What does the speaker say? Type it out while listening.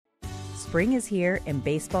Spring is here and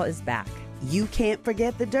baseball is back. You can't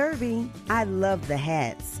forget the Derby. I love the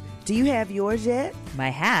hats. Do you have yours yet? My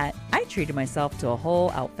hat? I treated myself to a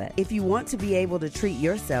whole outfit. If you want to be able to treat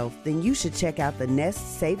yourself, then you should check out the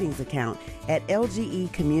Nest Savings Account at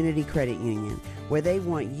LGE Community Credit Union, where they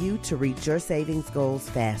want you to reach your savings goals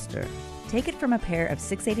faster. Take it from a pair of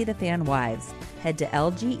 680 The Fan wives. Head to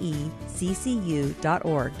lgeccu.org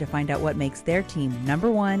to find out what makes their team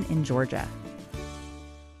 #1 in Georgia.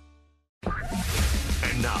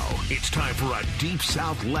 And now it's time for a Deep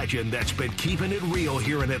South legend that's been keeping it real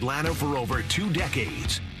here in Atlanta for over 2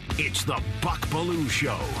 decades. It's the Buck Belue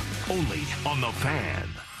Show, only on The Fan.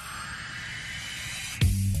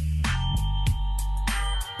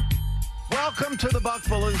 Welcome to the Buck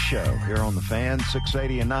Belue Show here on The Fan,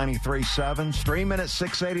 680 and 93.7. Streaming at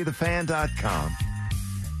 680thefan.com.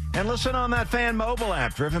 And listen on that Fan mobile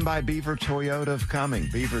app driven by Beaver Toyota of Cumming.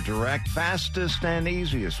 Beaver Direct, fastest and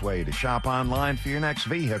easiest way to shop online for your next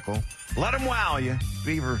vehicle. Let them wow you.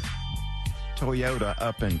 Beaver Toyota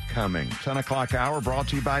up and coming. 10 o'clock hour brought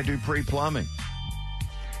to you by Dupree Plumbing.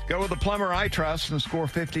 Go with the plumber I trust and score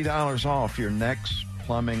 $50 off your next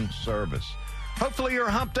plumbing service. Hopefully your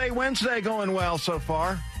Hump Day Wednesday going well so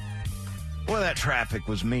far. Boy, that traffic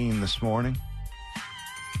was mean this morning.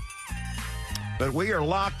 But we are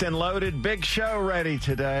locked and loaded. Big show ready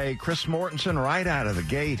today. Chris Mortensen right out of the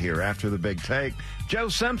gate here after the big take. Joe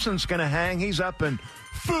Simpson's going to hang. He's up in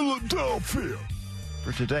Philadelphia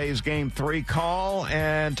for today's Game 3 call.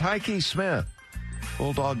 And Tyke Smith,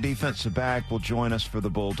 Bulldog defensive back, will join us for the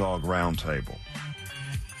Bulldog Roundtable.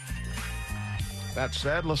 That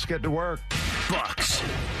said, let's get to work. Bucks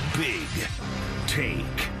Big Take.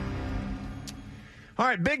 All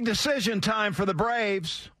right, big decision time for the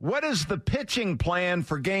Braves. What is the pitching plan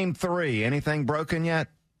for Game 3? Anything broken yet?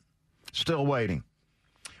 Still waiting.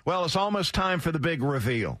 Well, it's almost time for the big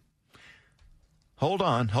reveal. Hold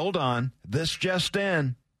on. This just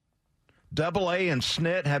in. Double-A and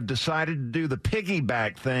Snit have decided to do the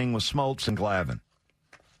piggyback thing with Smoltz and Glavine.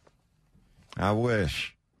 I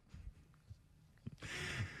wish.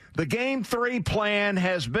 The Game 3 plan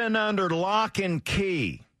has been under lock and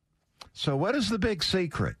key. So what is the big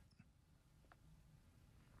secret?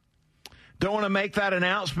 Don't want to make that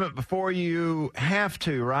announcement before you have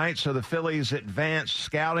to, right? So the Phillies' advanced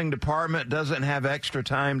scouting department doesn't have extra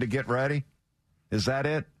time to get ready? Is that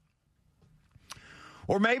it?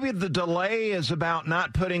 Or maybe the delay is about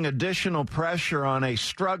not putting additional pressure on a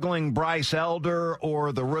struggling Bryce Elder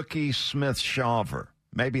or the rookie Smith Shawver.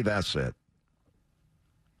 Maybe that's it.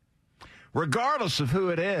 Regardless of who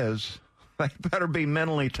it is, they better be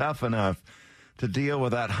mentally tough enough to deal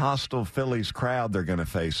with that hostile Phillies crowd they're going to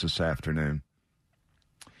face this afternoon.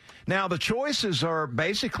 Now, the choices are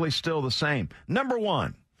basically still the same. Number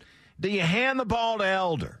one, do you hand the ball to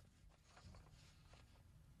Elder?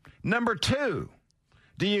 Number two,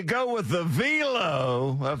 do you go with the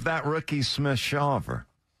velo of that rookie Smith Shawver?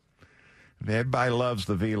 Everybody loves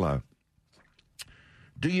the velo.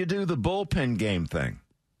 Do you do the bullpen game thing?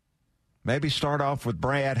 Maybe start off with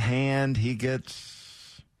Brad Hand. He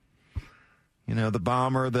gets, the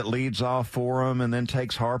bomber that leads off for him and then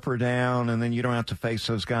takes Harper down, and then you don't have to face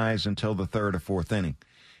those guys until the third or fourth inning.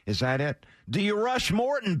 Is that it? Do you rush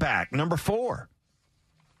Morton back, number 4?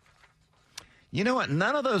 You know what?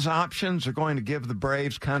 None of those options are going to give the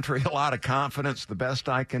Braves country a lot of confidence, the best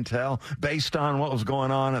I can tell, based on what was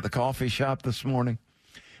going on at the coffee shop this morning.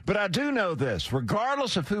 But I do know this,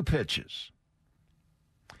 regardless of who pitches,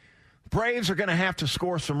 Braves are going to have to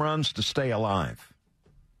score some runs to stay alive.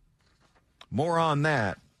 More on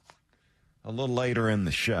that a little later in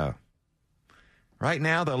the show. Right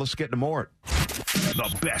now, though, let's get to Mort.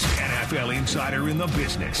 The best NFL insider in the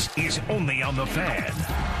business is only on The Fan.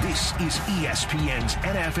 This is ESPN's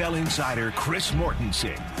NFL insider, Chris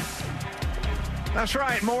Mortensen. That's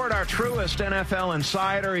right, Mort, our truest NFL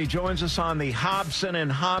insider. He joins us on the Hobson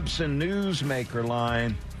and Hobson Newsmaker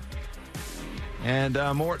line. And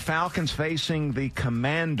Mort, Falcons facing the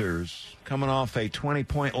Commanders, coming off a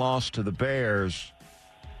 20-point loss to the Bears.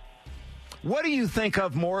 What do you think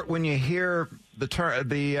of, Mort, when you hear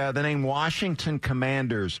the name Washington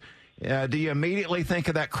Commanders? Do you immediately think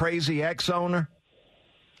of that crazy ex-owner?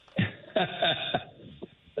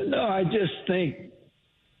 No, I just think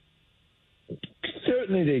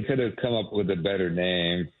certainly they could have come up with a better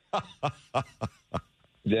name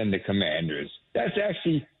than the Commanders. That's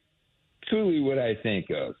actually truly what I think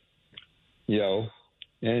of,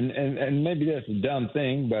 and maybe that's a dumb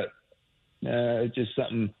thing, but it's just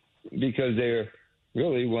something because they're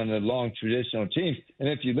really one of the long traditional teams. And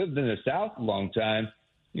if you lived in the South a long time,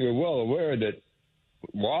 you're well aware that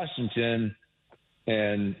Washington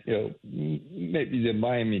and maybe the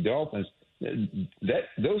Miami Dolphins.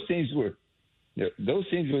 Those teams were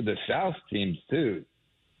the South teams too.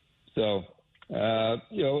 So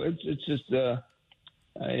it's just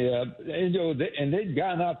and they'd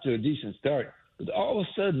gotten off to a decent start, but all of a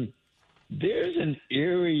sudden there's an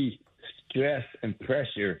eerie stress and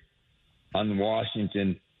pressure on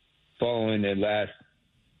Washington following their last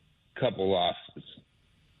couple losses,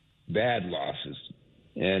 bad losses.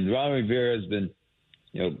 And Ron Rivera has been,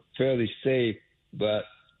 fairly safe, but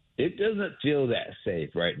it doesn't feel that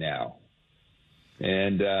safe right now.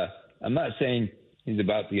 And I'm not saying he's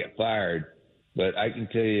about to get fired, but I can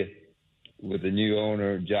tell you with the new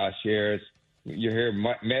owner, Josh Harris, you hear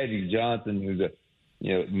Magic Johnson, who's a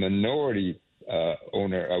minority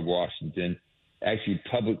owner of Washington, actually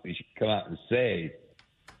publicly come out and say,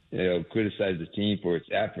 criticize the team for its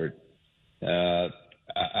effort. I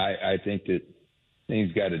think that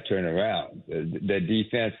things got to turn around. The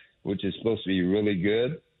defense, which is supposed to be really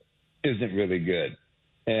good, isn't really good.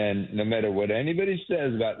 And no matter what anybody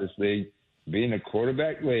says about this league, being a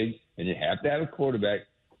quarterback league, and you have to have a quarterback,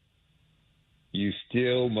 you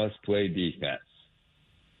still must play defense.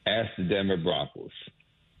 Ask the Denver Broncos.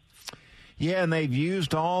 Yeah, and they've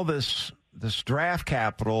used all this draft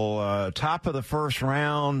capital, top of the first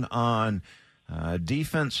round on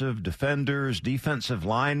defensive defenders, defensive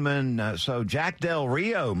linemen. So Jack Del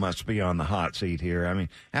Rio must be on the hot seat here. I mean,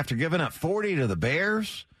 after giving up 40 to the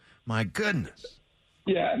Bears, my goodness.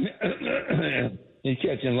 Yeah, he's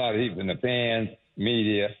catching a lot of heat from the fans,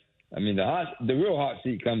 media. I mean, the real hot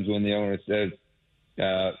seat comes when the owner says,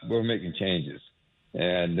 we're making changes.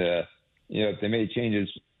 And, if they made changes,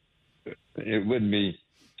 it wouldn't be,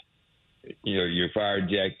 you fired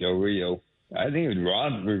Jack Del Rio. I think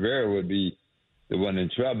Ron Rivera would be the one in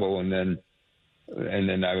trouble, and then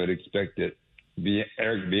I would expect that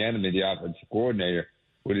Eric Bieniemy, the offensive coordinator,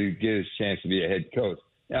 would get his chance to be a head coach.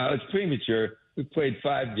 Now, it's premature. We played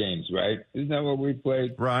 5 games, right? Isn't that what we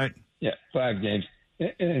played? Right. Yeah, 5 games.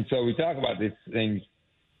 And so we talk about these things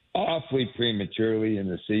awfully prematurely in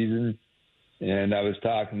the season. And I was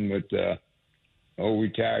talking with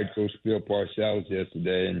retired Coach Bill Parcells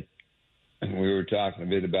yesterday, and we were talking a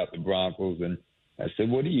bit about the Broncos. And I said,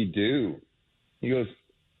 what do you do? He goes,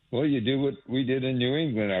 well, you do what we did in New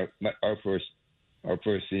England our first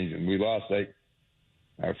season. We lost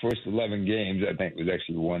our first 11 games. I think it was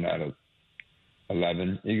actually 1 out of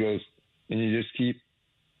 11. He goes, and you just keep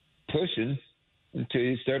pushing until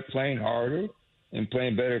you start playing harder and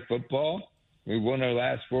playing better football. We won our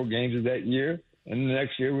last 4 games of that year, and the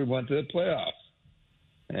next year we went to the playoffs.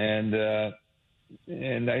 And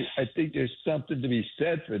I think there's something to be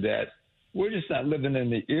said for that. We're just not living in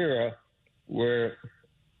the era where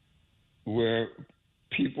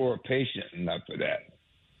people are patient enough for that.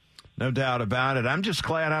 No doubt about it. I'm just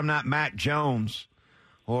glad I'm not Mac Jones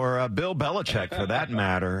or Bill Belichick, for that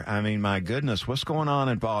matter. I mean, my goodness, what's going on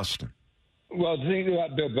in Boston? Well, the thing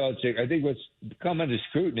about Bill Belichick, I think what's come under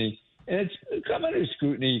scrutiny, and it's come under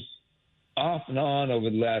scrutiny off and on over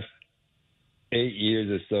the last 8 years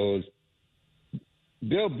or so, is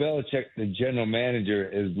Bill Belichick, the general manager,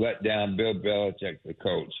 has let down Bill Belichick, the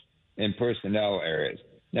coach, in personnel areas.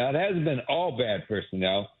 Now, it hasn't been all bad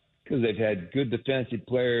personnel because they've had good defensive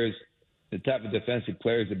players, the type of defensive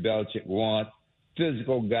players that Belichick wants,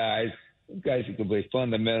 physical guys who can play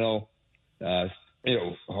fundamental,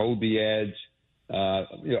 hold the edge,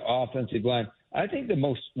 offensive line. I think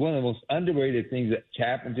one of the most underrated things that's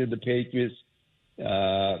happened to the Patriots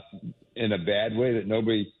in a bad way that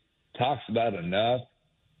nobody talks about enough,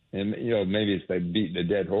 and maybe it's like beating a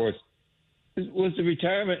dead horse, was the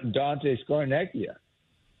retirement of Dante Scarnecchia,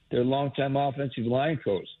 their longtime offensive line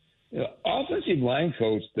coach. Offensive line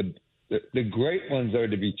coach, the great ones are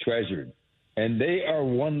to be treasured, and they are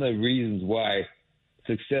one of the reasons why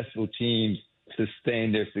successful teams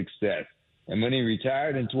sustain their success. And when he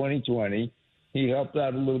retired in 2020, he helped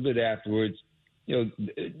out a little bit afterwards. The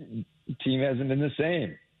team hasn't been the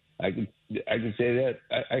same. I can say that.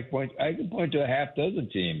 I can point to a half dozen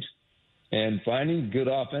teams, and finding good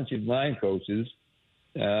offensive line coaches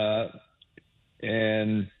and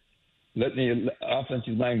letting the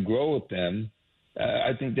offensive line grow with them.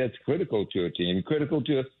 I think that's critical to a team, critical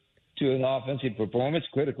to an offensive performance,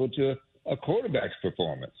 critical to a quarterback's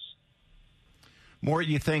performance. Mort,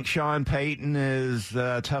 you think Sean Payton is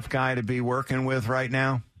a tough guy to be working with right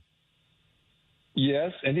now?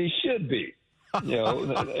 Yes, and he should be. And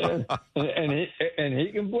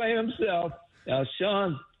he can blame himself. Now,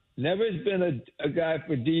 Sean never has been a guy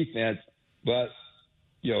for defense, but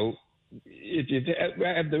if you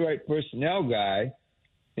have the right personnel guy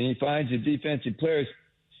and he finds the defensive players,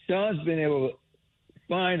 Sean's been able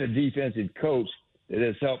find a defensive coach that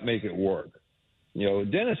has helped make it work. You know,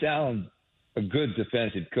 Dennis Allen's a good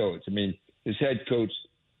defensive coach. I mean, his head coach,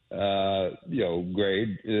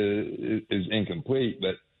 grade is incomplete,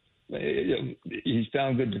 but he's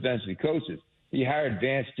found good defensive coaches. He hired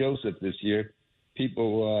Vance Joseph this year.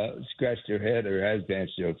 People scratched their head, or has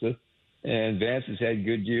Vance Joseph. And Vance has had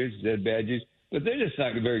good years, he's had bad years, but they're just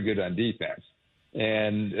not very good on defense.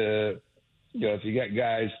 And, if you got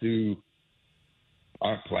guys who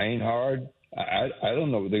aren't playing hard, I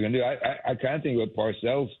don't know what they're going to do. I kind of think what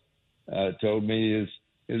Parcells told me is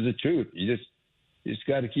the truth. You just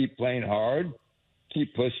got to keep playing hard,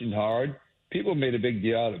 keep pushing hard. People made a big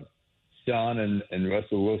deal out of Sean and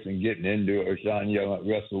Russell Wilson getting into it, or Sean yelling at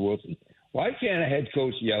Russell Wilson. Why can't a head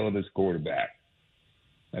coach yell at his quarterback?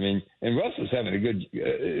 I mean, and Russell's having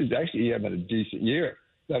is actually having a decent year.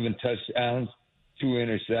 7 touchdowns, 2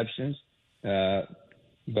 interceptions. I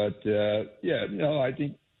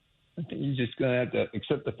think you're just going to have to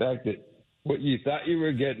accept the fact that what you thought you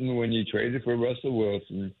were getting when you traded for Russell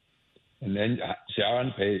Wilson and then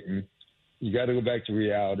Sean Payton, you got to go back to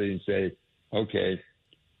reality and say, okay,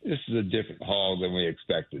 this is a different haul than we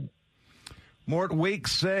expected. Mort, week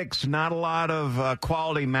 6, not a lot of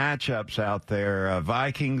quality matchups out there.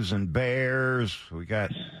 Vikings and Bears. We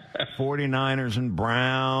got 49ers and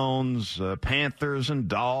Browns, Panthers and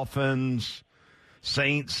Dolphins,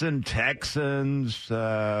 Saints and Texans,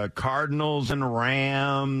 Cardinals and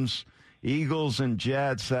Rams, Eagles and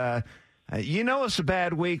Jets. It's a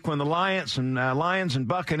bad week when the Lions and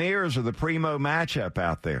Buccaneers are the primo matchup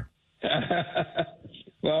out there.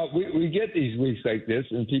 Well, we get these weeks like this,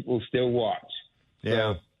 and people still watch.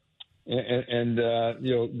 Yeah. So, and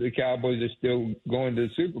the Cowboys are still going to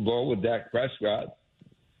the Super Bowl with Dak Prescott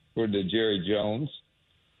for the Jerry Jones.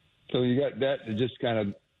 So you got that to just kind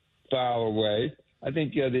of file away. I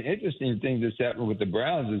think the interesting thing that's happened with the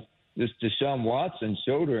Browns is this Deshaun Watson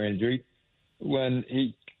shoulder injury. When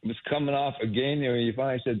he was coming off a game there, you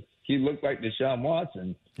finally said he looked like Deshaun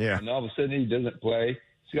Watson. Yeah. And all of a sudden he doesn't play.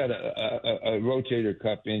 He's got a rotator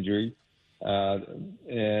cuff injury,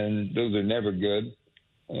 and those are never good.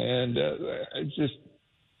 And it's just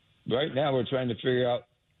right now we're trying to figure out,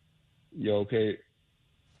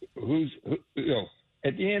 who's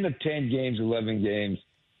at the end of 10 games, 11 games,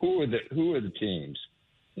 who are the teams?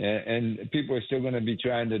 And people are still going to be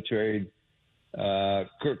trying to trade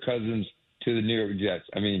Kirk Cousins to the New York Jets.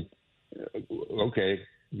 I mean, okay,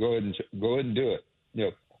 go ahead and do it.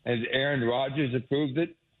 Has Aaron Rodgers approved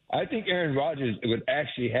it? I think Aaron Rodgers would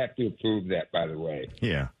actually have to approve that, by the way.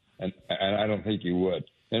 Yeah. And I don't think he would.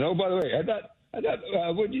 And, by the way, I thought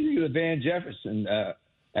what do you think of the Van Jefferson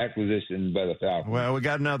acquisition by the Falcons? Well, we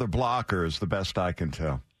got another blocker is the best I can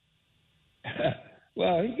tell.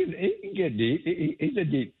 Well, he can get deep. He's a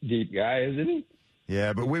deep guy, isn't he?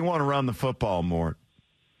 Yeah, but we want to run the football more.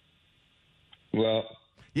 Well,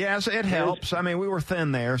 yes, it helps. I mean, we were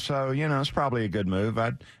thin there, so it's probably a good move.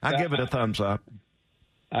 I'd give it a thumbs up.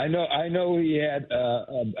 I know he had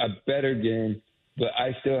a better game, but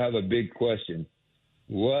I still have a big question.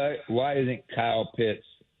 Why isn't Kyle Pitts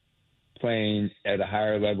playing at a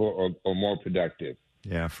higher level or more productive?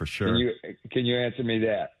 Yeah, for sure. Can you answer me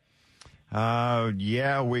that?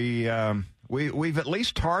 Yeah, we've at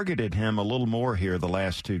least targeted him a little more here the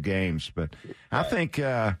last 2 games, but I think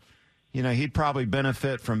he'd probably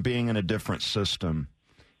benefit from being in a different system.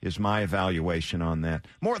 Is my evaluation on that.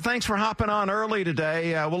 Mort, thanks for hopping on early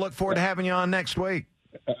today. We'll look forward to having you on next week.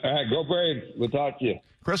 All right, go Braves. We'll talk to you.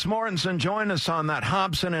 Chris Mortensen joined us on that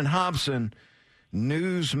Hobson & Hobson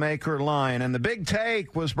Newsmaker line. And the Big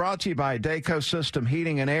Take was brought to you by Dayco System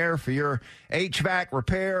Heating and Air. For your HVAC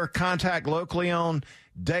repair, contact locally owned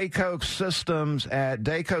Dayco Systems at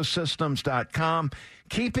daycosystems.com.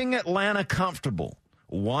 Keeping Atlanta comfortable,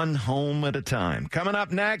 one home at a time. Coming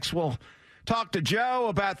up next, we'll talk to Joe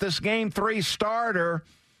about this Game 3 starter.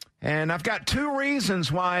 And I've got 2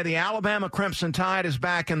 reasons why the Alabama Crimson Tide is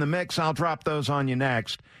back in the mix. I'll drop those on you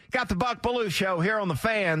next. Got the Buck Belue Show here on the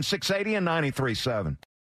Fan, 680 and 93.7.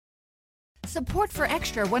 Support for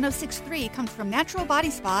Extra 106.3 comes from Natural Body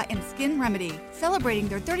Spa and Skin Remedy, celebrating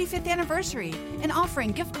their 35th anniversary and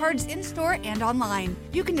offering gift cards in-store and online.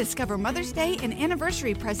 You can discover Mother's Day and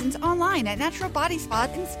anniversary presents online at Natural Body Spa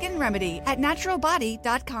and Skin Remedy at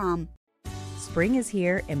naturalbody.com. Spring is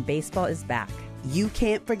here and baseball is back. You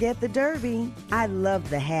can't forget the Derby. I love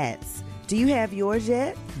the hats. Do you have yours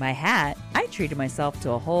yet? My hat? I treated myself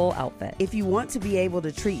to a whole outfit. If you want to be able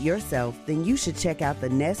to treat yourself, then you should check out the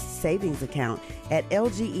Nest Savings Account at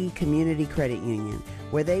LGE Community Credit Union,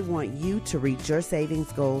 where they want you to reach your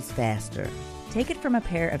savings goals faster. Take it from a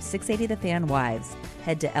pair of 680 The Fan wives.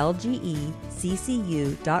 Head to lgeccu.org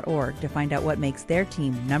to find out what makes their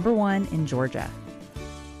team number one in Georgia.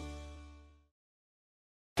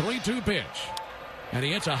 3-2 pitch. And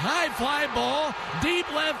he hits a high fly ball, deep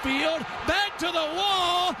left field, back to the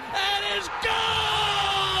wall, and it's gone!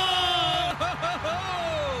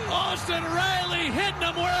 Austin Riley hitting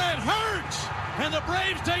him where it hurts, and the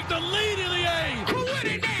Braves take the lead in the eighth.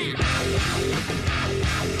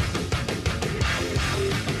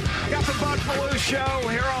 Got the Buck Belue Show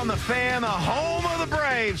here on the Fan, the home of the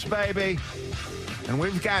Braves, baby. And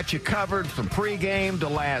we've got you covered from pregame to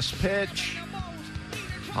last pitch.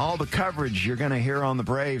 All the coverage you're going to hear on the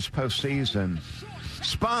Braves postseason,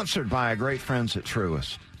 sponsored by our great friends at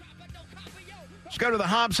Truist. Let's go to the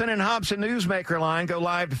Hobson and Hobson Newsmaker line. Go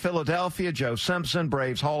live to Philadelphia. Joe Simpson,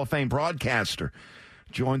 Braves Hall of Fame broadcaster,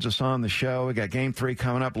 joins us on the show. We got Game 3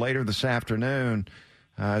 coming up later this afternoon.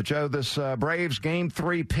 Joe, this Braves Game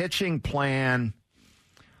 3 pitching plan,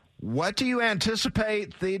 what do you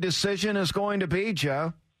anticipate the decision is going to be,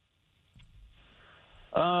 Joe?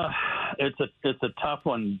 It's a tough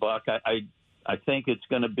one, Buck. I think it's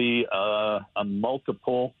going to be a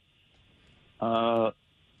multiple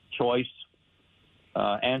choice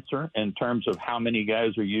answer in terms of how many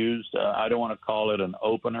guys are used. I don't want to call it an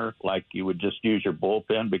opener like you would just use your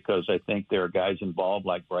bullpen, because I think there are guys involved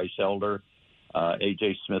like Bryce Elder,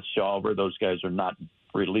 A.J. Smith-Shawver. Those guys are not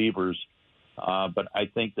relievers. But I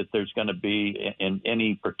think that there's going to be, in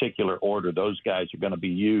any particular order, those guys are going to be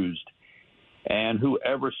used. And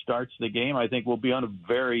whoever starts the game, I think, will be on a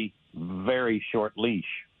very, very short leash.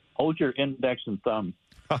 Hold your index and thumb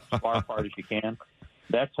as far apart as you can.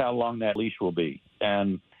 That's how long that leash will be.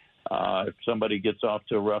 And if somebody gets off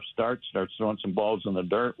to a rough start, starts throwing some balls in the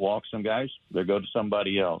dirt, walks some guys, they'll go to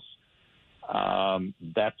somebody else.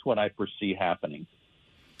 That's what I foresee happening.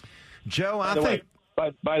 Joe,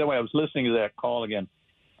 By the way, I was listening to that call again.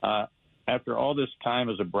 After all this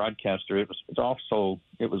time as a broadcaster, it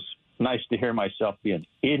was nice to hear myself be an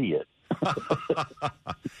idiot.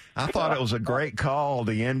 I thought it was a great call,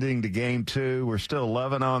 the ending to Game 2. We're still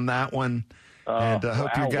loving on that one. And I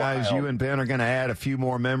hope you guys, you and Ben, are going to add a few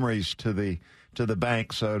more memories to the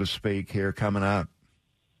bank, so to speak, here coming up.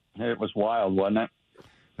 It was wild, wasn't it?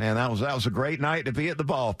 Man, that was a great night to be at the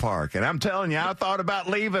ballpark. And I'm telling you, I thought about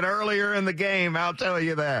leaving earlier in the game. I'll tell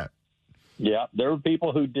you that. Yeah, there were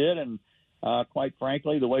people who did, and quite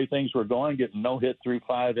frankly, the way things were going, getting no hit through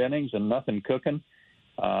 5 innings and nothing cooking,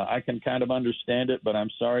 I can kind of understand it, but I'm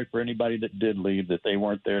sorry for anybody that did leave, that they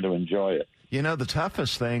weren't there to enjoy it. You know, the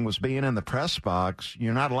toughest thing was being in the press box.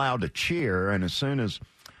 You're not allowed to cheer, and as soon as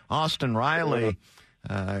Austin Riley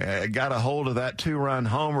got a hold of that 2-run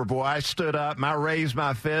homer, boy, I stood up and I raised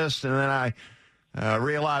my fist, and then I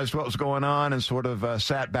realized what was going on and sort of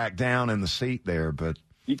sat back down in the seat there. But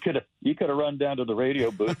you could have run down to the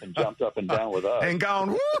radio booth and jumped up and down with us and gone,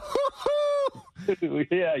 woo-hoo-hoo!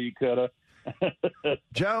 Yeah, you could have.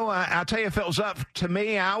 Joe, I'll tell you, if it was up to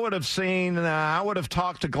me, I would have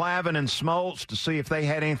talked to Glavine and Smoltz to see if they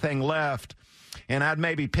had anything left, and I'd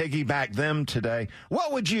maybe piggyback them today.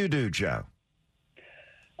 What would you do, Joe?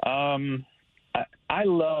 I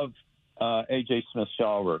love A.J.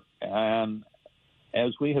 Smith-Shawver, and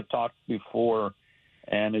as we have talked before,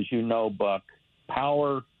 and as you know, Buck,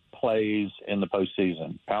 power plays in the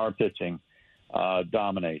postseason. Power pitching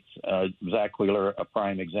dominates. Zach Wheeler, a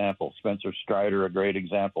prime example. Spencer Strider, a great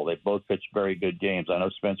example. They both pitched very good games. I know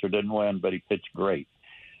Spencer didn't win, but he pitched great.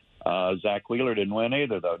 Zach Wheeler didn't win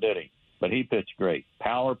either, though, did he? But he pitched great.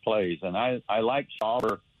 Power plays, and I like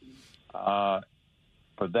Shawver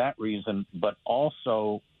for that reason, but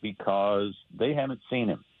also because they haven't seen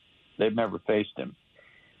him. They've never faced him.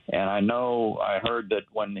 And I heard that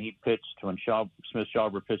when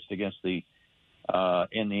Smith-Shawver pitched against in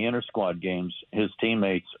the inter-squad games, his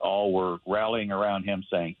teammates all were rallying around him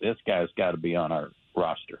saying, this guy's got to be on our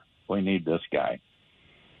roster. We need this guy.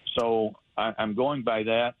 So I'm going by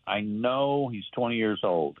that. I know he's 20 years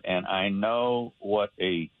old, and I know what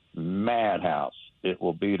a madhouse it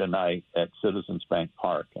will be tonight at Citizens Bank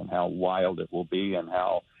Park, and how wild it will be, and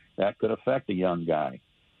how that could affect a young guy.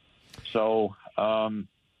 So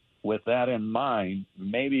with that in mind,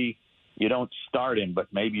 maybe you don't start him,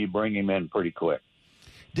 but maybe you bring him in pretty quick.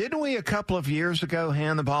 Didn't we a couple of years ago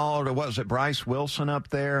hand the ball to, was it Bryce Wilson up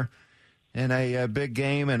there in a big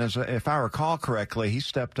game? And if I recall correctly, he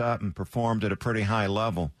stepped up and performed at a pretty high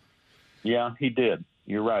level. Yeah, he did.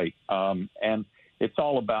 You're right. And it's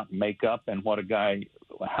all about makeup and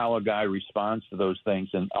how a guy responds to those things.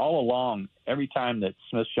 And all along, every time that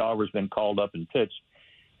Smith-Shawver's been called up and pitched,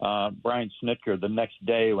 Brian Snitker, the next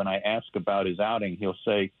day when I ask about his outing, he'll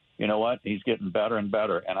say, you know what? He's getting better and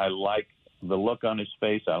better. And I like the look on his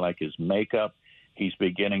face. I like his makeup. He's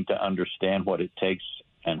beginning to understand what it takes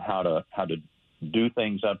and how to do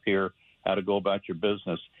things up here, how to go about your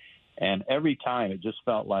business. And every time it just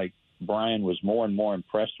felt like Brian was more and more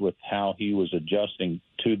impressed with how he was adjusting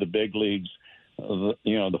to the big leagues,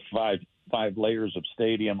 the five layers of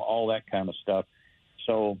stadium, all that kind of stuff.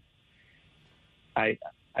 So I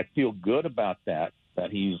feel good about that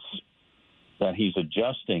he's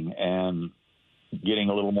adjusting and getting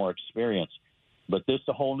a little more experience. But this is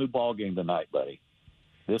a whole new ball game tonight, buddy.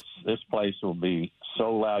 This place will be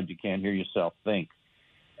so loud you can't hear yourself think,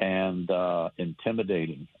 and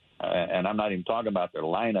intimidating. And I'm not even talking about their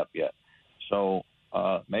lineup yet. So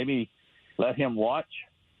maybe let him watch,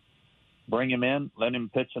 bring him in, let him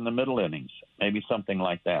pitch in the middle innings, maybe something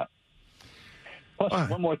like that. Plus,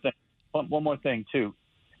 one more thing too.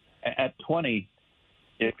 At 20,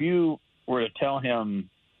 if you were to tell him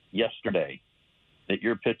yesterday that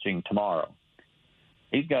you're pitching tomorrow,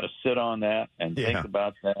 he's got to sit on that and think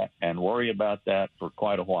about that and worry about that for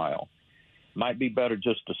quite a while. Might be better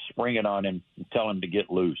just to spring it on him and tell him to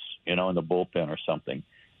get loose, in the bullpen or something.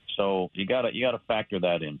 So you got to factor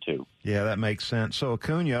that in too. Yeah, that makes sense. So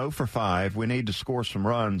Acuna for 5. We need to score some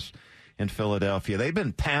runs in Philadelphia. They've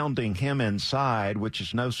been pounding him inside, which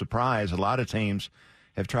is no surprise. A lot of teams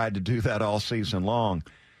have tried to do that all season long.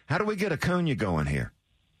 How do we get Acuna going here?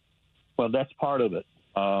 Well, that's part of it.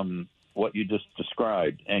 What you just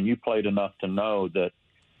described, and you played enough to know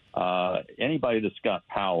that anybody that's got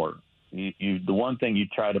power, the one thing you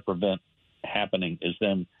try to prevent happening is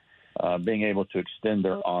them being able to extend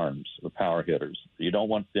their arms, the power hitters. You don't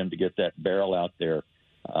want them to get that barrel out there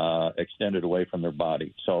extended away from their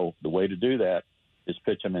body. So the way to do that is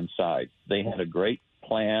pitch them inside. They had a great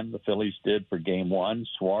plan, the Phillies did, for game 1.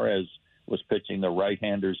 Suarez was pitching the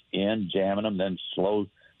right-handers in, jamming them, then slow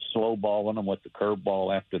balling them with the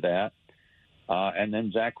curveball after that. And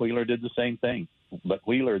then Zach Wheeler did the same thing. But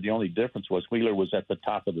Wheeler, the only difference was Wheeler was at the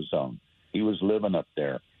top of the zone. He was living up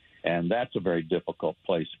there. And that's a very difficult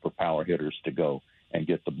place for power hitters to go and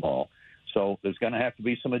get the ball. So there's going to have to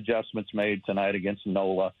be some adjustments made tonight against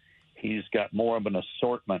Nola. He's got more of an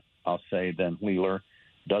assortment, I'll say, than Wheeler.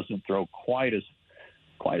 Doesn't throw quite as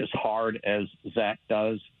hard as Zach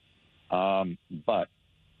does. But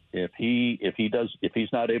if he's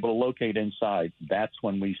not able to locate inside, that's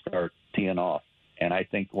when we start teeing off. And I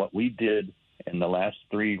think what we did in the last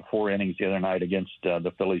 3 or 4 innings the other night against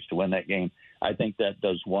the Phillies to win that game, I think that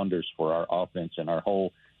does wonders for our offense and our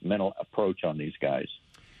whole mental approach on these guys.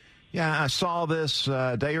 Yeah, I saw this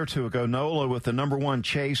a day or two ago. Nola with the number 1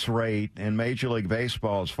 chase rate in Major League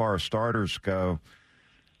Baseball as far as starters go.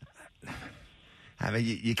 I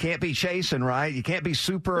mean, you can't be chasing, right? You can't be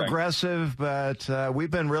super aggressive, but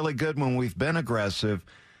we've been really good when we've been aggressive.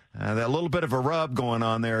 That little bit of a rub going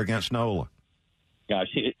on there against Nola.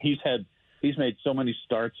 Gosh, he's made so many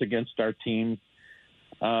starts against our team,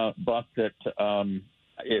 Buck, that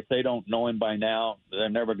if they don't know him by now, they're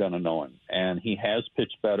never going to know him. And he has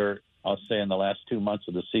pitched better, I'll say, in the last 2 months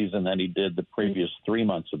of the season than he did the previous 3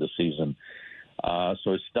 months of the season.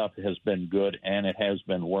 So his stuff has been good, and it has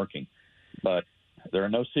been working. But there are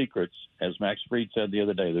no secrets. As Max Fried said the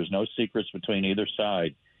other day, there's no secrets between either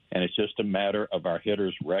side, and it's just a matter of our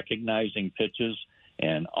hitters recognizing pitches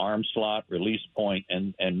and arm slot, release point,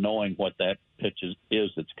 and knowing what that pitch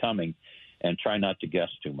is that's coming, and try not to guess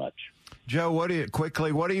too much. Joe, what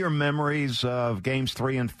are your memories of games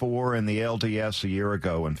 3 and 4 in the LDS a year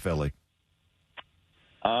ago in Philly?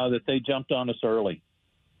 That they jumped on us early.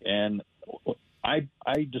 And I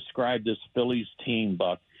describe this Phillies team,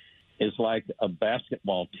 Buck, is like a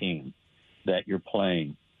basketball team that you're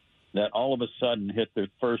playing, that all of a sudden hit their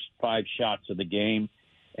first 5 shots of the game,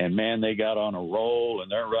 and, man, they got on a roll, and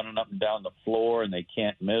they're running up and down the floor, and they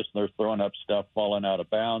can't miss. They're throwing up stuff falling out of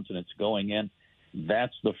bounds, and it's going in.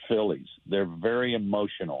 That's the Phillies. They're very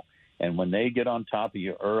emotional. And when they get on top of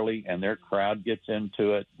you early and their crowd gets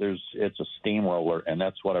into it, it's a steamroller, and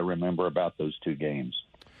that's what I remember about those 2 games.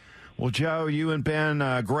 Well, Joe, you and Ben,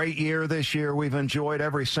 a great year this year. We've enjoyed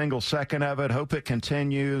every single second of it. Hope it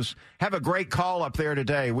continues. Have a great call up there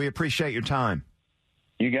today. We appreciate your time.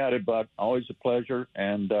 You got it, Buck. Always a pleasure,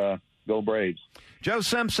 and go Braves. Joe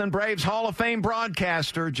Simpson, Braves Hall of Fame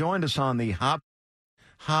broadcaster, joined us on the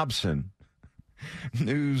Hobson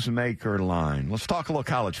Newsmaker line. Let's talk a little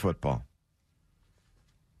college football.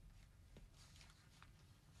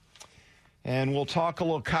 And we'll talk a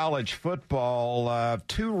little college football.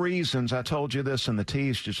 2 reasons, I told you this in the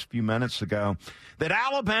tease just a few minutes ago, that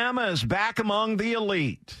Alabama is back among the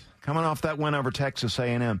elite. Coming off that win over Texas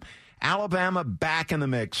A&M. Alabama back in the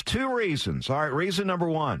mix. 2 reasons. All right, reason number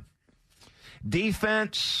 1.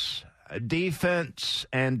 Defense,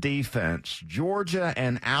 and defense. Georgia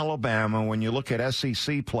and Alabama, when you look at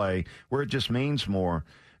SEC play, where it just means more,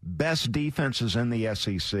 best defenses in the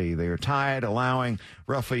SEC. They are tied, allowing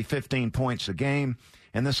roughly 15 points a game.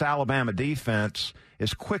 And this Alabama defense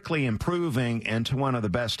is quickly improving into one of the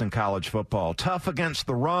best in college football. Tough against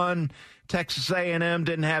the run. Texas A&M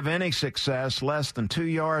didn't have any success, less than 2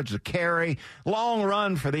 yards a carry. Long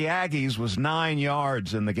run for the Aggies was 9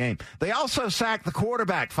 yards in the game. They also sacked the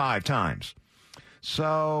quarterback 5 times.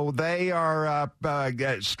 So they are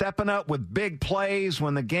stepping up with big plays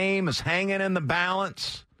when the game is hanging in the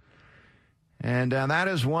balance. And that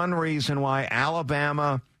is one reason why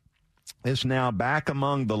Alabama is now back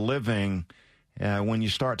among the living when you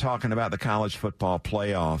start talking about the college football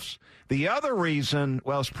playoffs. The other reason,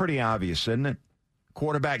 well, it's pretty obvious, isn't it?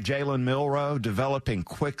 Quarterback Jalen Milroe developing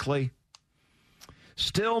quickly.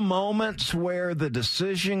 Still moments where the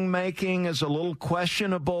decision-making is a little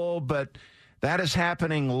questionable, but that is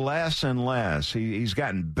happening less and less. He's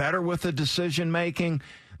gotten better with the decision-making.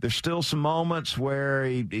 There's still some moments where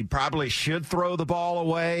he probably should throw the ball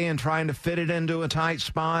away and trying to fit it into a tight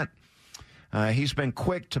spot. He's been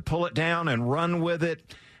quick to pull it down and run with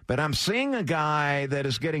it. But I'm seeing a guy that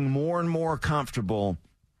is getting more and more comfortable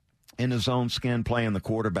in his own skin playing the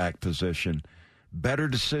quarterback position. Better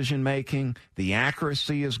decision-making. The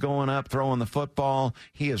accuracy is going up, throwing the football.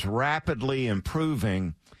 He is rapidly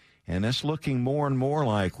improving. And it's looking more and more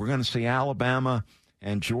like we're going to see Alabama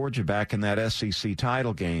and Georgia back in that SEC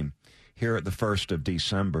title game here at the 1st of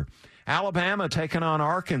December. Alabama taking on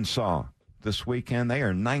Arkansas this weekend. They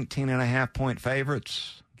are 19.5-point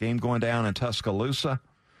favorites. Game going down in Tuscaloosa.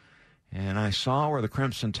 And I saw where the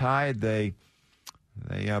Crimson Tide, they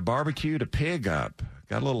barbecued a pig up.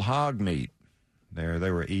 Got a little hog meat there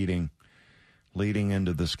they were eating leading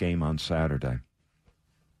into this game on Saturday.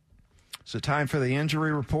 Is it time for the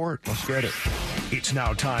injury report? Let's get it. It's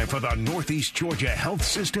now time for the Northeast Georgia Health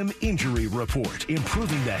System Injury Report,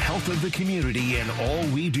 improving the health of the community in all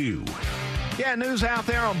we do. Yeah, news out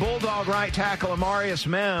there on Bulldog right tackle Amarius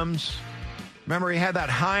Mims. Remember, he had that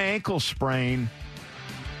high ankle sprain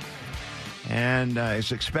and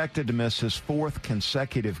is expected to miss his 4th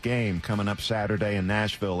consecutive game coming up Saturday in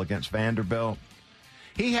Nashville against Vanderbilt.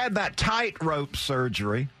 He had that tightrope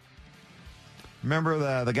surgery.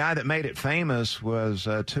 Remember, the guy that made it famous was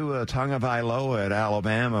Tua Tagovailoa at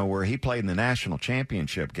Alabama, where he played in the national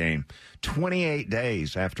championship game 28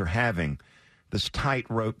 days after having this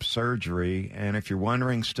tightrope surgery. And if you're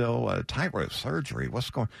wondering still, tightrope surgery, what's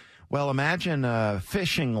going on? Well, imagine a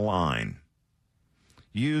fishing line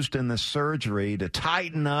used in the surgery to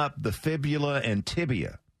tighten up the fibula and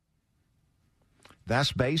tibia.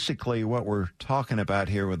 That's basically what we're talking about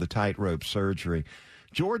here with the tightrope surgery.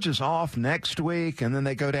 Georgia's off next week, and then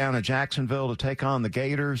they go down to Jacksonville to take on the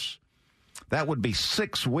Gators. That would be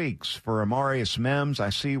 6 weeks for Amarius Mims. I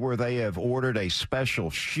see where they have ordered a special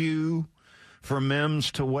shoe for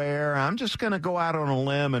Mims to wear. I'm just going to go out on a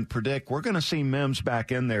limb and predict we're going to see Mims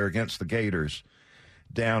back in there against the Gators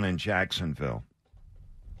down in Jacksonville.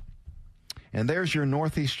 And there's your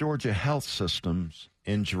Northeast Georgia Health System's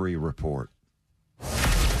injury report. The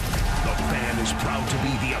Fan is proud to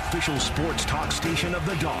be the official sports talk station of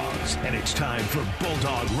the Dogs, and it's time for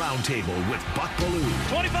Bulldog Roundtable with Buck Belue.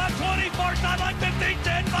 25-20, far sideline, 15,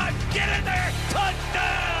 10, 5, get in there,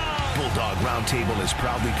 touchdown! Bulldog Roundtable is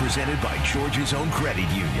proudly presented by Georgia's own credit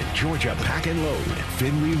union, Georgia Pack and Load,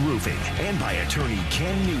 Finley Roofing, and by attorney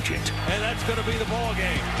Ken Nugent. And that's going to be the ball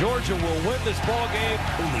game. Georgia will win this ball game.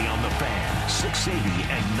 Only on the Fan, 680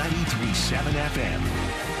 and 93.7 FM.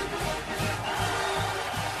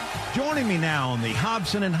 Joining me now on the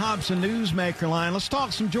Hobson and Hobson Newsmaker line, let's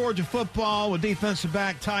talk some Georgia football with defensive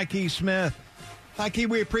back Tyke Smith. Tyke,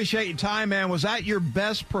 we appreciate your time, man. Was that your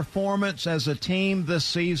best performance as a team this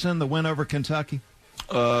season, the win over Kentucky?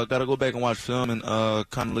 Got to go back and watch film and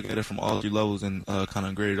kind of look at it from all 3 levels and kind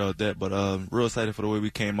of grade all that. But real excited for the way we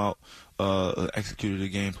came out, executed the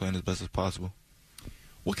game plan as best as possible.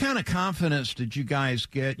 What kind of confidence did you guys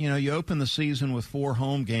get? You know, you open the season with 4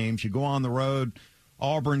 home games. You go on the road.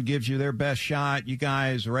 Auburn gives you their best shot. You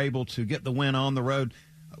guys are able to get the win on the road.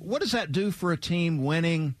 What does that do for a team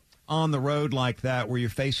winning on the road like that where you're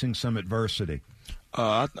facing some adversity?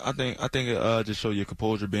 I think it just shows your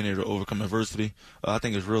composure, being able to overcome adversity. I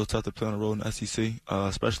think it's real tough to play on the road in the SEC,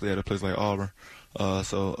 especially at a place like Auburn.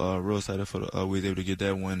 So real excited for we was able to get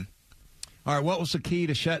that win. All right, what was the key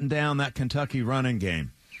to shutting down that Kentucky running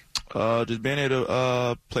game? Just being able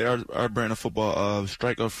to play our brand of football,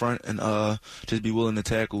 strike up front, and just be willing to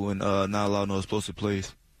tackle and not allow no explosive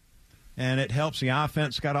plays. and it helps the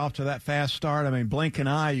offense got off to that fast start. I mean, blink an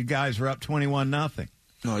eye, you guys are up 21-0.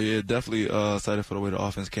 No, yeah, definitely excited for the way the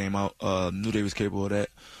offense came out. Knew they was capable of that.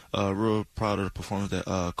 Real proud of the performance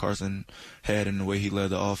that Carson had and the way he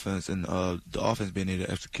led the offense, and the offense being able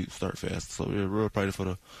to execute, start fast. So we're real proud for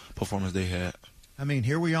the performance they had. I mean,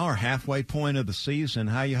 here we are, halfway point of the season.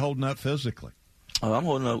 How you holding up physically? I'm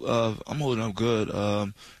holding up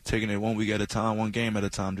good. Taking it 1 week at a time, 1 game at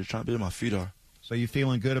a time, just trying to build my feet are. So you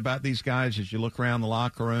feeling good about these guys as you look around the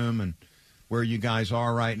locker room and where you guys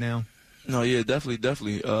are right now? No, yeah,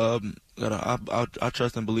 definitely. I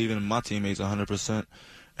trust and believe in my teammates 100%,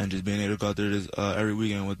 and just being able to go out there every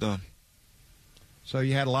weekend with them. So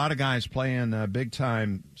you had a lot of guys playing big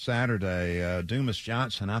time Saturday. Dumas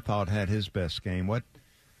Johnson, I thought, had his best game.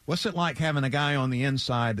 What's it like having a guy on the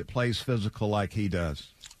inside that plays physical like he does?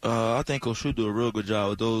 I think Coach Shu do a real good job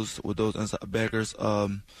with those inside backers.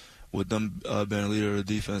 With them being a leader of the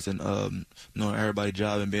defense and knowing everybody's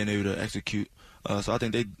job and being able to execute. So I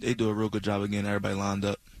think they do a real good job of getting everybody lined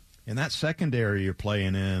up. And that secondary you're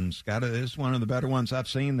playing in is one of the better ones I've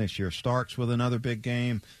seen this year. Starks with another big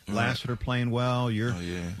game. Lassiter playing well.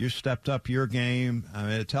 You stepped up your game. I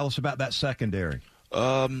mean, tell us about that secondary.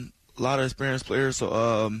 A lot of experienced players,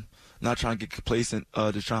 so not trying to get complacent,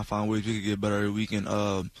 just trying to find ways we could get better every weekend.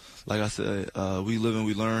 Like I said, we live and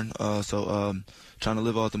we learn. So trying to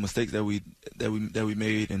live out the mistakes that we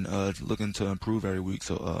made and looking to improve every week.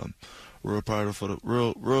 So real proud for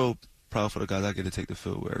the guys I get to take the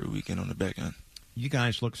field every weekend on the back end. You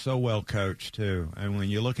guys look so well coached too, and when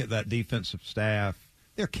you look at that defensive staff,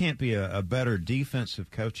 there can't be a better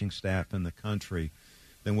defensive coaching staff in the country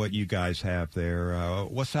than what you guys have there.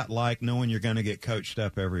 What's that like, knowing you're going to get coached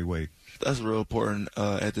up every week? That's real important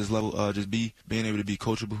at this level. Just being able to be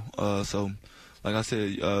coachable. So, like I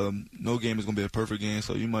said, no game is going to be a perfect game.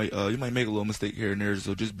 So you might make a little mistake here and there.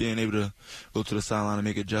 So just being able to go to the sideline and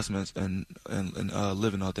make adjustments and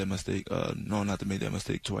living out that mistake, knowing not to make that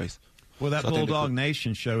mistake twice. Well, that Bulldog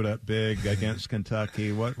Nation showed up big against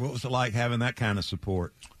Kentucky. What was it like having that kind of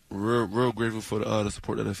support? Real grateful for the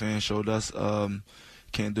support that the fans showed us.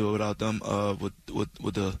 Can't do it without them.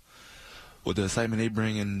 With the excitement they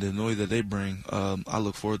bring and the noise that they bring, I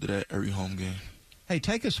look forward to that every home game. Hey,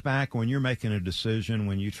 take us back when you're making a decision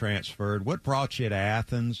when you transferred. What brought you to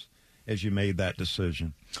Athens as you made that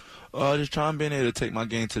decision? Just trying being able to take my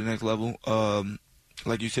game to the next level.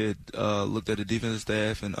 Like you said, looked at the defensive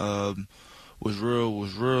staff and was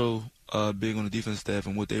real big on the defensive staff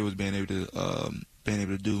and what they was being able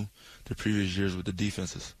to do the previous years with the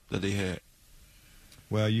defenses that they had.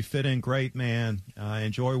 Well, you fit in great, man.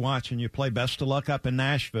 Enjoy watching you play. Best of luck up in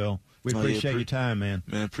Nashville. We appreciate your time, man.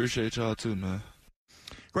 Man, appreciate y'all too, man.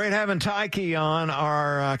 Great having Tyke on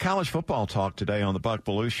our college football talk today on the Buck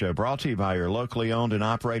Belue Show, brought to you by your locally owned and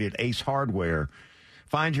operated Ace Hardware.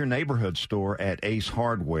 Find your neighborhood store at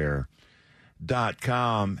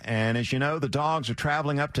acehardware.com. And as you know, the Dogs are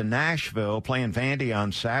traveling up to Nashville, playing Vandy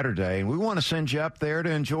on Saturday, and we want to send you up there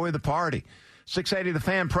to enjoy the party. 680 The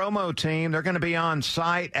Fan promo team, they're going to be on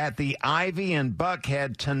site at the Ivy in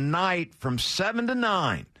Buckhead tonight from 7 to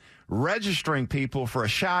 9, registering people for a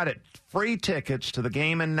shot at free tickets to the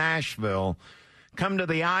game in Nashville. Come to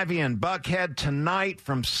the Ivy in Buckhead tonight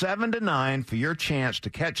from 7 to 9 for your chance to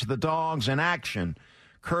catch the Dogs in action,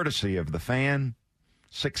 courtesy of The Fan,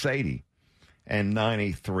 680 and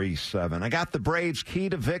 93.7. I got the Braves' key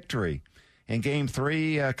to victory in Game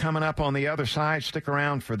 3 coming up on the other side. Stick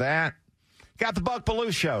around for that. Got the Buck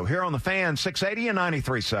Belue Show here on The Fan, 680 and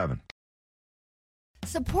 93.7.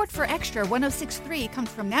 Support for Extra 106.3 comes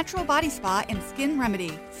from Natural Body Spa and Skin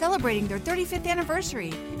Remedy, celebrating their 35th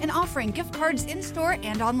anniversary and offering gift cards in-store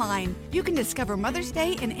and online. You can discover Mother's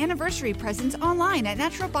Day and anniversary presents online at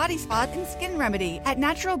Natural Body Spa and Skin Remedy at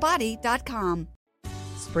naturalbody.com.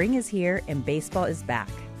 Spring is here and baseball is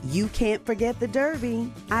back. You can't forget the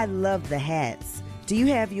Derby. I love the hats. Do you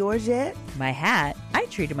have yours yet? My hat? I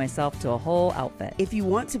treated myself to a whole outfit. If you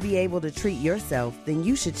want to be able to treat yourself, then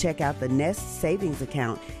you should check out the Nest Savings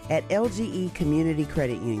Account at LGE Community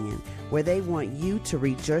Credit Union, where they want you to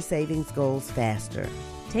reach your savings goals faster.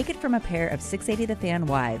 Take it from a pair of 680 The Fan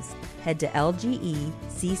wives. Head to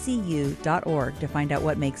lgeccu.org to find out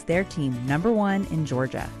what makes their team #1 in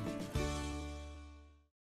Georgia.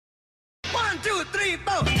 1, 2, 3,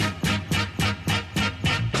 4.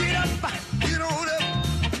 Get up, get on up,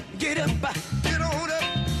 get up, get on up.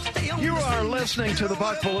 Stay on. You are listening to the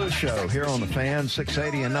Buck Belue Show here on The Fan,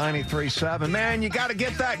 680 and 93.7. Man, you got to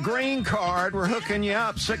get that green card. We're hooking you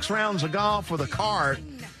up 6 rounds of golf with a card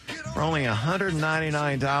for only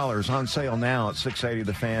 $199, on sale now at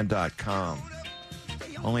 680thefan.com.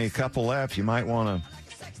 Only a couple left. You might want to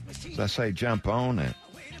As I say, jump on it.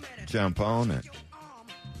 Jump on it.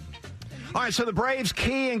 All right, so the Braves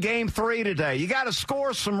key in Game 3 today. You got to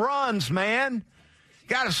score some runs, man.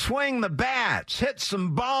 Got to swing the bats, hit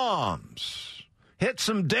some bombs, hit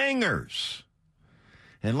some dingers.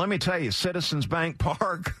 And let me tell you, Citizens Bank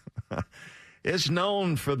Park is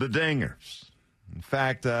known for the dingers. In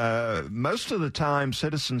fact, most of the time,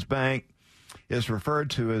 Citizens Bank is referred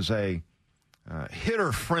to as a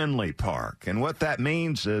hitter-friendly park. And what that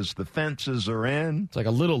means is the fences are in. It's like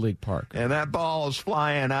a Little League park. And that ball is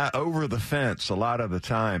flying out over the fence a lot of the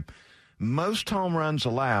time. Most home runs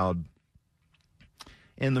allowed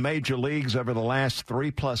in the major leagues over the last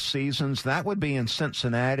 3+ seasons, that would be in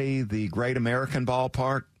Cincinnati, the Great American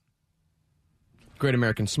Ballpark. Great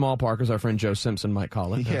American Small Park, as our friend Joe Simpson might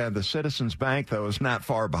call it. Yeah, the Citizens Bank, though, is not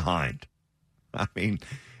far behind. I mean,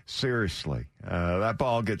 seriously, that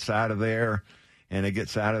ball gets out of there, and it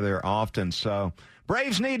gets out of there often. So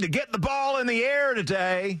Braves need to get the ball in the air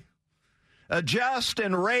today, adjust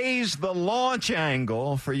and raise the launch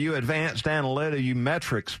angle for you advanced analytics, you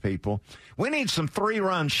metrics people. We need some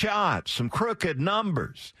 3-run shots, some crooked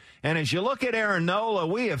numbers. And as you look at Aaron Nola,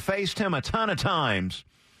 we have faced him a ton of times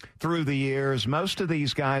through the years. Most of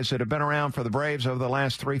these guys that have been around for the Braves over the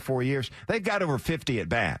last 3-4 years, they've got over 50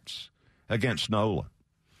 at-bats against Nola.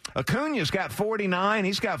 Acuna's got 49.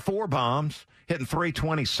 He's got 4 bombs, hitting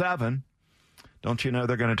 .327. Don't you know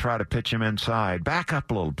they're going to try to pitch him inside? Back up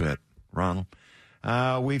a little bit, Ronald.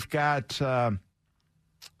 We've got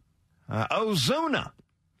Ozuna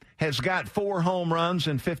has got 4 home runs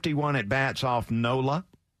and 51 at-bats off Nola.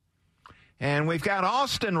 And we've got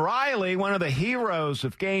Austin Riley, one of the heroes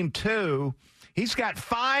of Game 2. He's got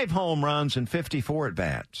 5 home runs and 54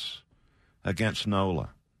 at-bats against Nola.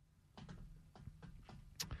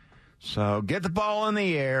 So get the ball in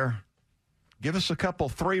the air. Give us a couple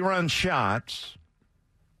 3-run shots.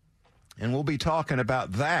 And we'll be talking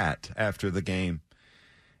about that after the game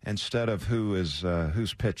instead of who's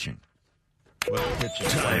pitching.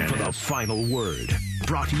 Time for the final word.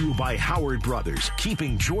 Brought to you by Howard Brothers,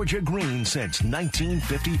 keeping Georgia green since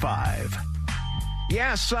 1955.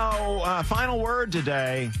 Yeah, so final word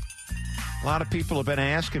today. A lot of people have been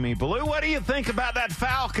asking me, Belue, what do you think about that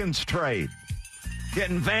Falcons trade?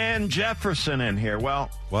 Getting Van Jefferson in here.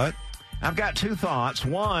 Well, what? I've got 2 thoughts.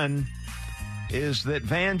 One is that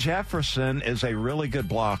Van Jefferson is a really good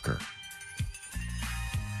blocker,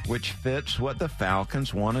 which fits what the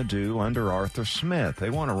Falcons want to do under Arthur Smith. They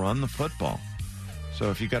want to run the football. So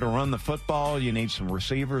if you got to run the football, you need some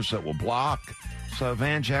receivers that will block. So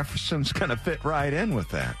Van Jefferson's going to fit right in with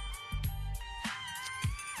that.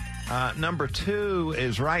 Number 2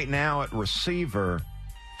 is right now at receiver.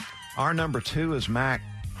 Our number 2 is Mac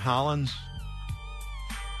Hollins.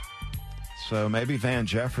 So maybe Van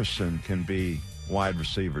Jefferson can be wide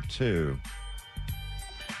receiver 2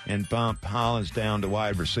 and bump Hollins down to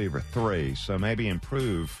wide receiver 3. So maybe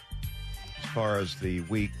improve as far as the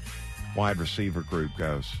weak wide receiver group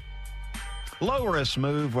goes. Low risk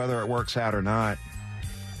move, whether it works out or not.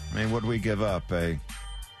 I mean, what do we give up? A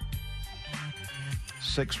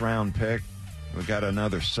 6th-round pick. We got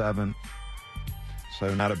another 7.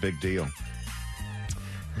 So not a big deal.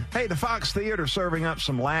 Hey, the Fox Theater serving up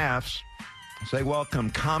some laughs. They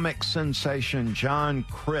welcome comic sensation John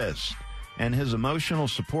Crist and his emotional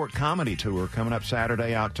support comedy tour coming up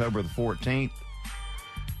Saturday, October the 14th.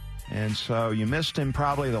 And so you missed him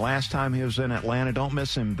probably the last time he was in Atlanta. Don't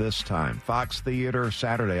miss him this time. Fox Theater,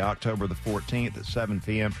 Saturday, October the 14th at 7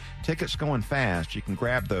 p.m. Tickets going fast. You can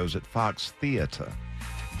grab those at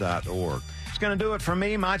foxtheater.org. It's going to do it for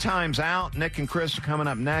me. My time's out. Nick and Chris are coming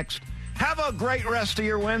up next. Have a great rest of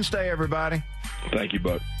your Wednesday, everybody. Thank you,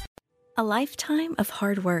 Buck. A lifetime of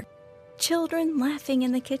hard work. Children laughing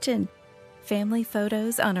in the kitchen. Family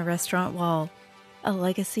photos on a restaurant wall. A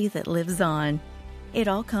legacy that lives on. It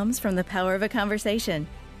all comes from the power of a conversation.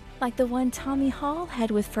 Like the one Tommy Hall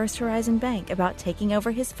had with First Horizon Bank about taking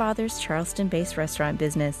over his father's Charleston-based restaurant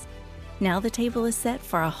business. Now the table is set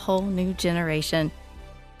for a whole new generation.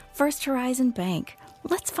 First Horizon Bank.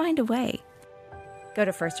 Let's find a way. Go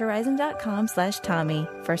to firsthorizon.com/Tommy.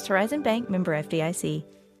 First Horizon Bank, member FDIC.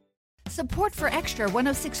 Support for Extra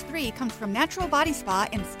 106.3 comes from Natural Body Spa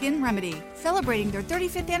and Skin Remedy, celebrating their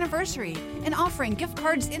 35th anniversary and offering gift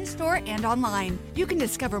cards in-store and online. You can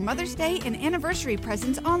discover Mother's Day and anniversary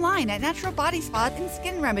presents online at Natural Body Spa and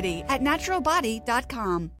Skin Remedy at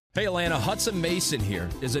naturalbody.com. Hey Atlanta, Hudson Mason here.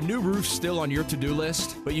 Is a new roof still on your to-do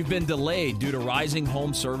list, but you've been delayed due to rising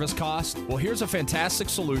home service costs? Well, here's a fantastic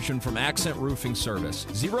solution from Accent Roofing Service.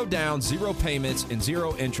 0 down, 0 payments, and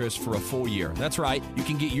 0 interest for a full year. That's right. You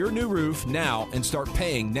can get your new roof now and start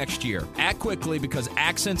paying next year. Act quickly because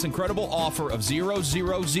Accent's incredible offer of 000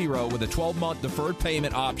 with a 12-month deferred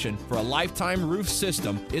payment option for a lifetime roof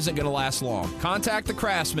system isn't going to last long. Contact the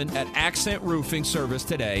craftsman at Accent Roofing Service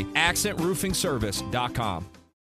today, accentroofingservice.com.